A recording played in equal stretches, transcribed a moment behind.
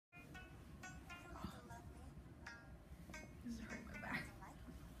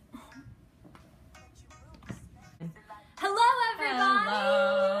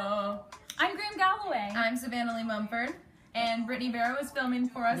I'm Savannah Lee Mumford, and Brittany Barrow is filming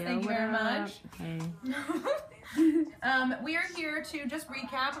for us. Thank you very much. Hey. We are here to just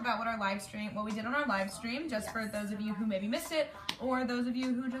recap about what we did on our live stream, just for those of you who maybe missed it, or those of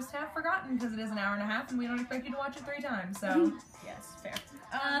you who just have forgotten, because it is an hour and a half, and we don't expect you to watch it 3 times, so. Yes, fair.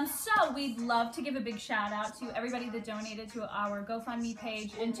 So we'd love to give a big shout out to everybody that donated to our GoFundMe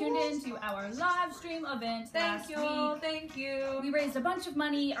page and tuned in to our live stream event last week. Thank you. We raised a bunch of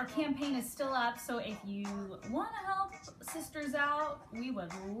money. Our campaign is still up, so if you want to help sisters out, we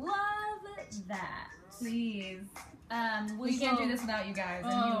would love that. Please. We can't do this without you guys,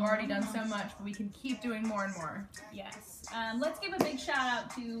 and you've already done so much, but we can keep doing more and more. Yes. Let's give a big shout out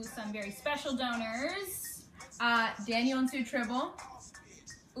to some very special donors. Daniel and Sue Tribble.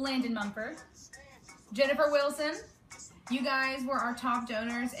 Landon Mumford. Jennifer Wilson. You guys were our top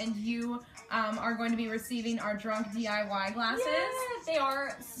donors, and you are going to be receiving our drunk DIY glasses. Yeah, they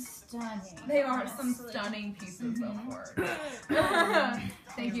are stunning. They are some stunning pieces of work.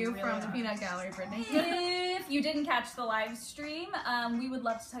 Thank you really from the Peanut Gallery, Brittany. If you didn't catch the live stream, we would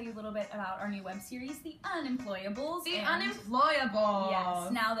love to tell you a little bit about our new web series, The Unemployables. The Unemployables.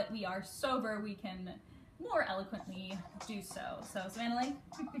 Yes, now that we are sober, we can more eloquently do so. So, Savannah Lee?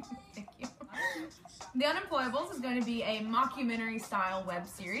 Thank you. The Unemployables is going to be a mockumentary-style web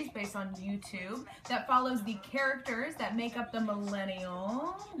series based on YouTube that follows the characters that make up the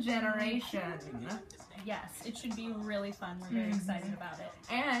millennial generation. Yes, it should be really fun. We're very excited about it.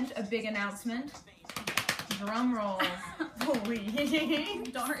 And a big announcement. Drum roll,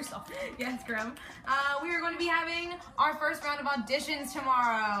 please. Don't hurt yourself. Yes, Grum. We are going to be having our first round of auditions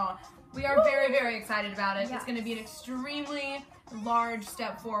tomorrow. We are very, very excited about it. Yes. It's going to be an extremely large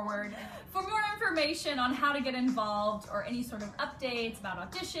step forward. For more information on how to get involved or any sort of updates about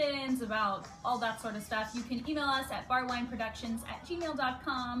auditions, about all that sort of stuff, you can email us at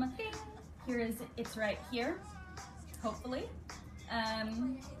barwineproductions@gmail.com. It's right here, hopefully.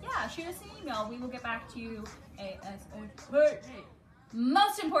 Yeah, shoot us an email. We will get back to you ASAP.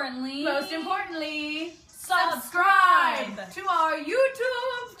 Most importantly, subscribe to our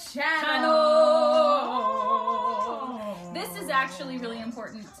YouTube channel. This is actually really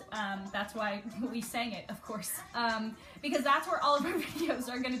important. That's why we sang it, of course, because that's where all of our videos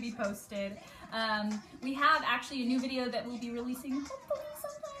are going to be posted. We have actually a new video that we'll be releasing hopefully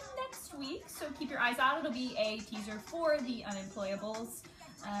sometime next week, so keep your eyes out. It'll be a teaser for The Unemployables.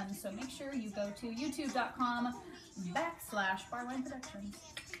 So make sure you go to youtube.com/barwineproductions.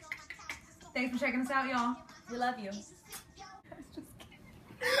 Thanks for checking us out, y'all. We love you.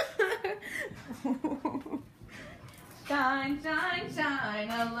 Shine, shine, shine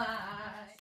a light.